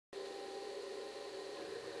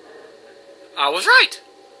I was right.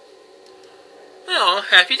 Oh,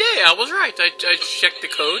 happy day. I was right. I checked the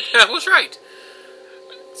code. I was right.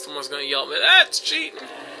 Someone's gonna yell at me, that's cheating.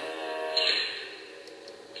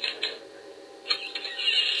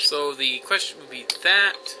 So the question would be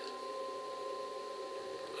that.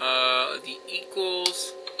 The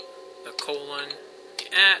equals, the colon, the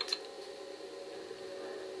at.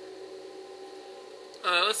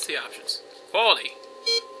 Let's see options. Quality.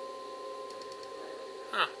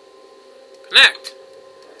 Huh. Connect.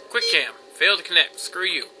 Quick cam. Failed to connect. Screw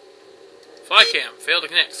you. Fly cam. Failed to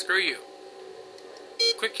connect. Screw you.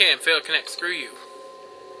 Quick cam. Failed to connect. Screw you.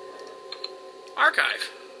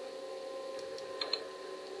 Archive.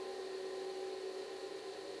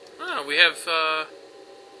 Oh, we have,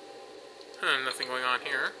 nothing going on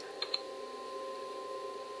here.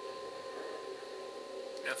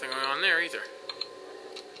 Nothing going on there either.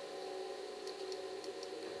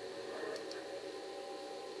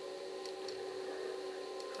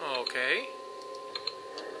 Okay.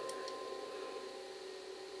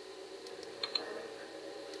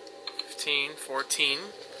 $15, $14,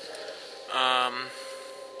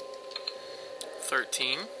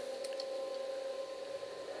 13.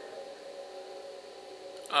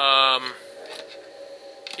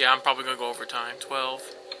 Yeah, I'm probably gonna go over time. 12.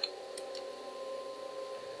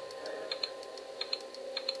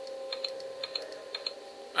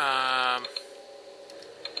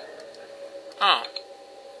 Oh.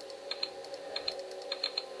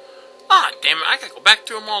 Ah, damn it, I gotta go back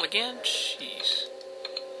through them all again? Jeez.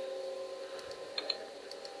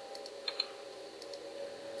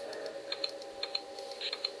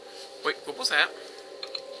 Wait, what was that?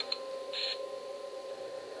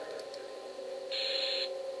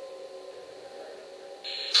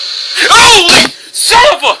 Holy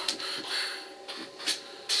son of a...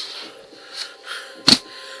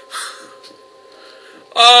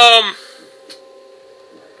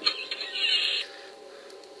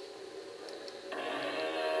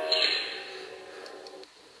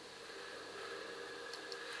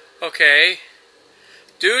 Okay.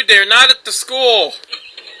 Dude, they're not at the school.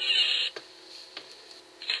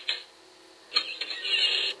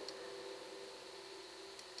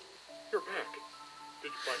 You're back.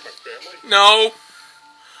 Did you find my family? No.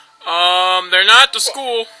 They're not at the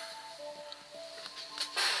school.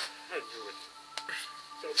 I knew it.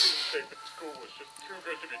 Don't be safe at school was just too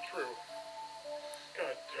good to be true.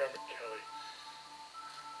 God damn it, Kelly.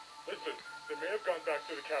 Listen, they may have gone back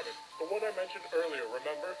to the cabin. The one I mentioned earlier,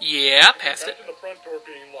 remember? Yeah, past it. Imagine the front door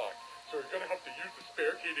being locked, so you're gonna have to use the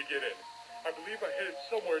spare key to get in. I believe I hid it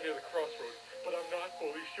somewhere near the crossroads, but I'm not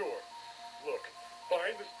fully sure. Look,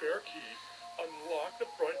 find the spare key, unlock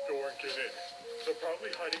the front door, and get in. They're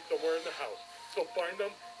probably hiding somewhere in the house. So find them,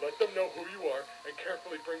 let them know who you are, and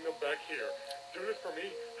carefully bring them back here. Do this for me,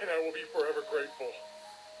 and I will be forever grateful.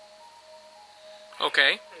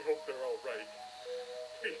 Okay. I hope they're alright.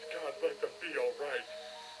 Please, God, let them be alright.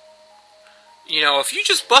 You know, if you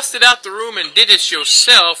just busted out the room and did this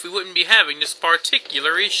yourself, we wouldn't be having this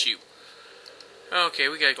particular issue. Okay,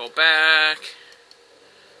 we gotta go back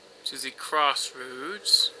to the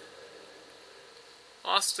crossroads.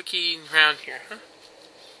 Lost the key around here, huh?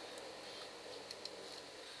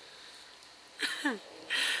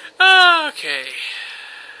 Okay.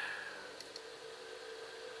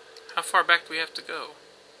 How far back do we have to go?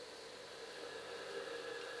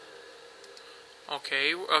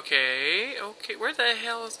 Okay. Where the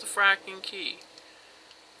hell is the fracking key?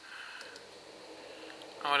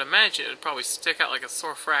 I would imagine it would probably stick out like a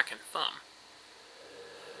sore fracking thumb.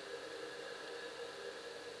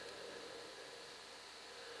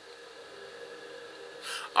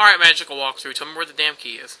 Alright, magical walkthrough. Tell me where the damn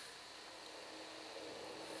key is.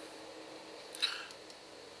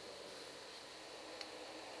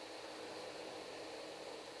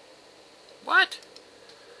 What?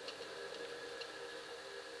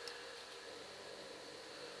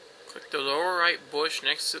 Click the lower right bush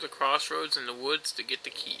next to the crossroads in the woods to get the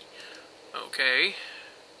key. Okay.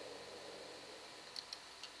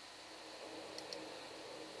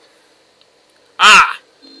 Ah!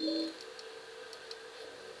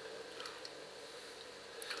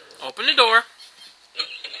 Open the door.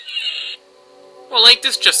 Well, ain't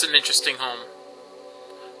this just an interesting home?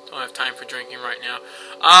 Don't have time for drinking right now.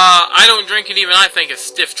 I don't drink, and even I think a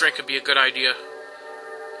stiff drink would be a good idea.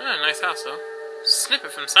 Ah, nice house, though.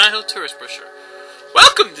 Snippet from Silent Hill tourist brochure.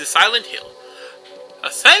 Welcome to Silent Hill.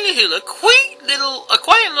 Silent Hill, a quiet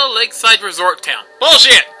little lakeside resort town.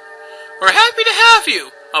 Bullshit! We're happy to have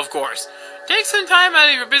you, of course. Take some time out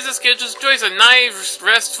of your business schedule to enjoy a nice,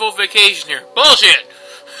 restful vacation here. Bullshit!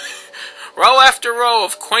 Row after row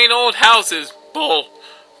of quaint old houses.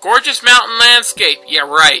 Gorgeous mountain landscape. Yeah,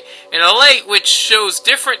 right. And a lake which shows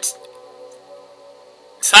different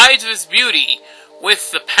sides of its beauty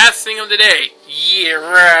with the passing of the day. Yeah,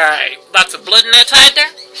 right. Lots of blood in that tide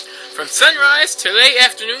there. From sunrise to late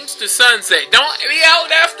afternoons to sunset. Don't be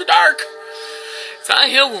out after dark.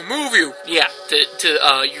 Silent Hill will move you, yeah, to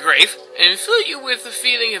your grave and fill you with a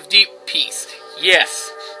feeling of deep peace.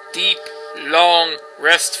 Yes, deep, long,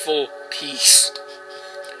 restful peace.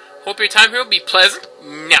 Hope your time here will be pleasant.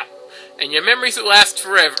 No. And your memories will last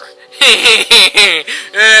forever. Yeah,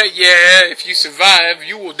 if you survive,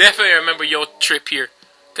 you will definitely remember your trip here.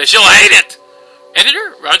 Because you'll hate it.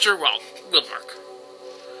 Editor, Roger Wildmark.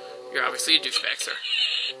 You're obviously a douchebag, sir.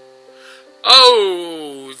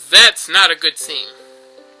 Oh, that's not a good scene.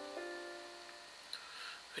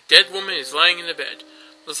 A dead woman is lying in the bed.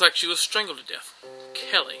 Looks like she was strangled to death.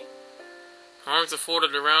 Kelly. Her arms are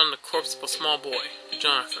folded around the corpse of a small boy,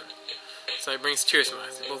 Jonathan. So it brings tears to my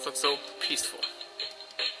eyes. They both look so peaceful.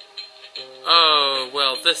 Oh,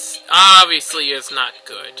 well, this obviously is not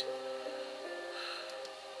good.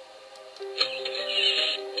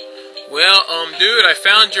 Well, dude, I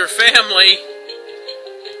found your family.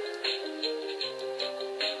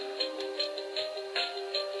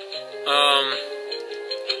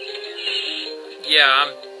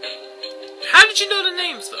 Yeah, how did you know the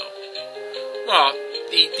names, though? Well,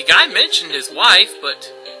 the guy mentioned his wife,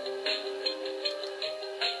 but...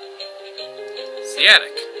 It's the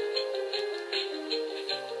attic.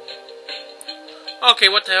 Okay,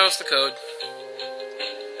 what the hell is the code?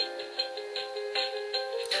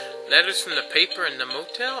 Letters from the paper in the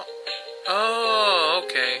motel? Oh,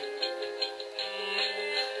 okay.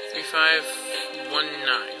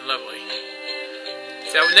 3519. Lovely.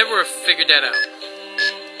 See, I would never have figured that out.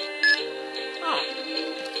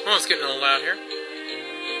 Oh, it's getting a little loud here.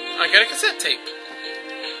 I got a cassette tape.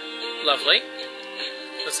 Lovely.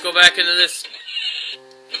 Let's go back into this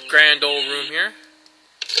grand old room here.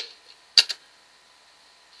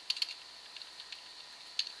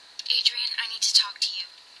 Adrian, I need to talk to you.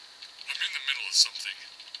 I'm in the middle of something.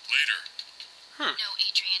 Later. No,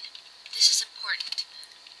 Adrian. This is important.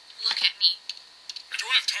 Look at me. I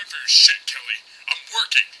don't have time for your shit, Kelly. I'm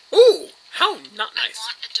working. Ooh, how not nice. I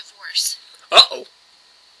want a divorce. Uh-oh.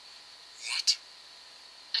 What?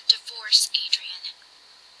 A divorce, Adrian.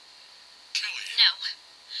 Kelly. No.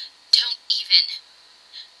 Don't even.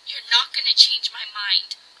 You're not gonna change my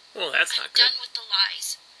mind. Well, that's not good. I'm done with the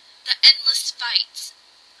lies. The endless fights.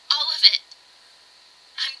 All of it.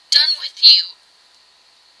 I'm done with you.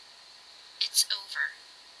 It's over.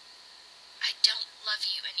 I don't love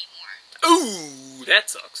you anymore. Ooh, that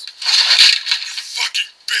sucks. You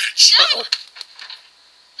fucking bitch. No! Uh-oh.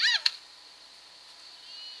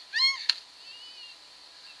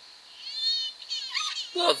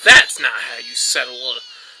 Well, that's not how you settle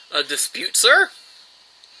a dispute, sir.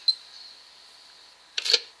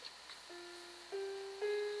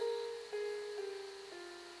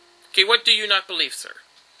 Okay, what do you not believe, sir?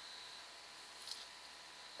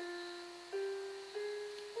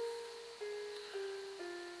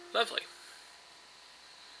 Lovely.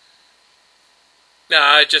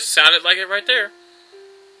 Nah, it just sounded like it right there.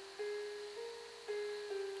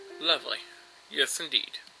 Lovely. Yes,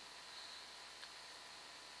 indeed.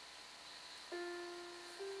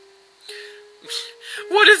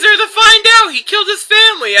 What is there to find out? He killed his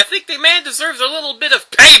family. I think the man deserves a little bit of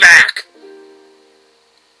payback.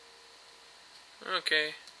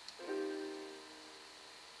 Okay.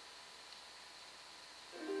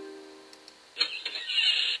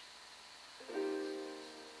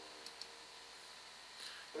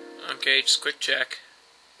 Okay, just quick check.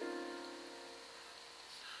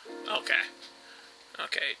 Okay.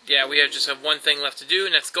 Okay, yeah, we just have one thing left to do,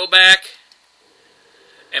 and that's go back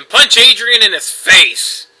and punch Adrian in his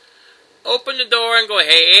face. Open the door and go,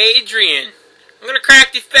 hey, Adrian, I'm gonna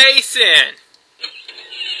crack your face in.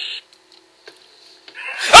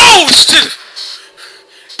 Oh, shit!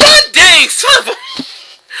 God dang, son of a...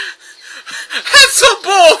 That's some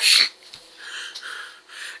bullshit!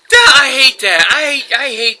 I hate that. I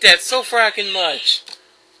hate that so fracking much.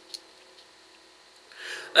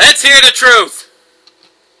 Let's hear the truth.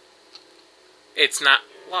 It's not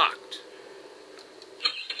locked.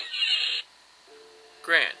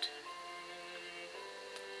 Grant.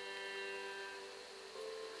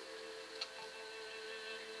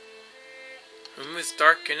 Room is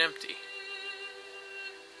dark and empty.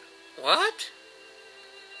 What?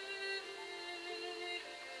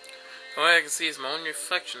 All I can see is my own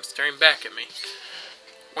reflection staring back at me.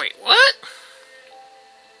 Wait, what?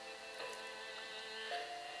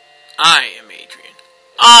 I am Adrian.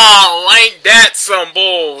 Oh, ain't that some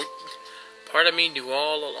bull? part of me knew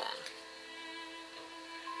all along.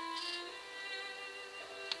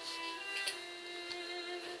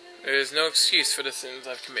 There is no excuse for the sins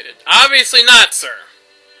I've committed. Obviously not, sir.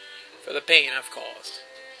 For the pain I've caused.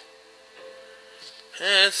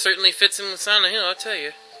 It certainly fits in with Silent Hill, I'll tell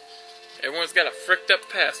you. Everyone's got a fricked up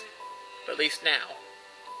past. But at least now,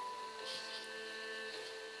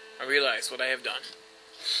 I realize what I have done.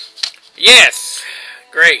 Yes!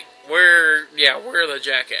 Great. We're the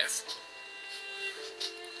jackass.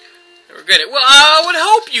 We're good at it. Well, I would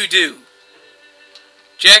hope you do.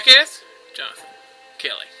 Jackass? Jonathan.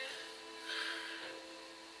 Kelly.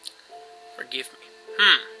 Forgive me.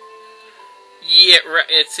 Yeah, right.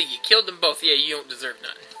 Let's see, you killed them both. Yeah, you don't deserve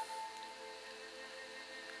none.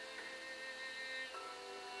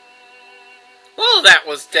 Well, that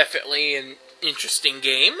was definitely an interesting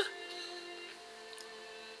game.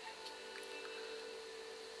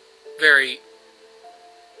 Very...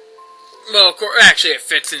 Well, of course, actually it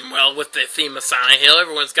fits in well with the theme of Silent Hill.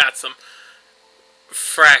 Everyone's got some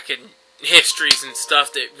fracking histories and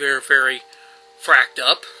stuff that they're very fracked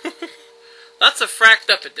up. Lots of fracked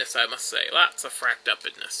upness, I must say. Lots of fracked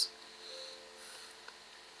upness.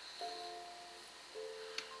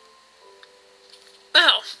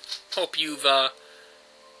 Well, hope you've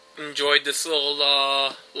enjoyed this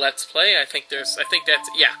little Let's Play. I think that's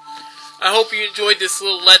yeah. I hope you enjoyed this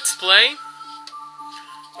little Let's Play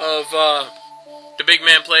of the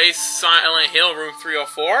BygMan Plays Silent Hill Room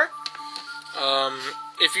 304.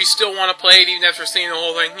 If you still want to play it, even after seeing the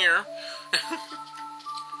whole thing here.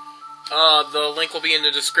 The link will be in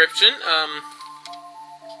the description.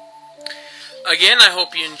 Again, I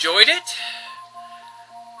hope you enjoyed it.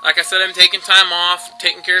 Like I said, I'm taking time off,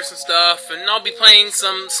 taking care of some stuff, and I'll be playing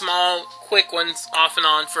some small, quick ones off and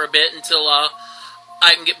on for a bit until I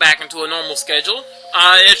can get back into a normal schedule.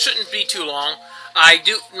 It shouldn't be too long.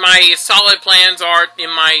 My solid plans are in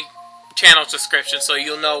my channel description, so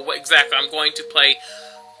you'll know what exactly I'm going to play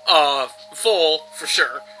full for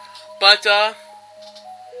sure. But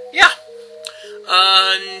yeah.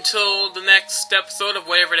 Until the next episode of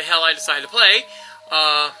whatever the hell I decide to play,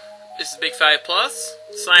 this is Big 5 Plus,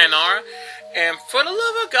 sayonara, and for the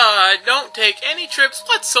love of God, don't take any trips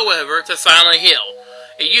whatsoever to Silent Hill.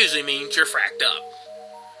 It usually means you're fracked up.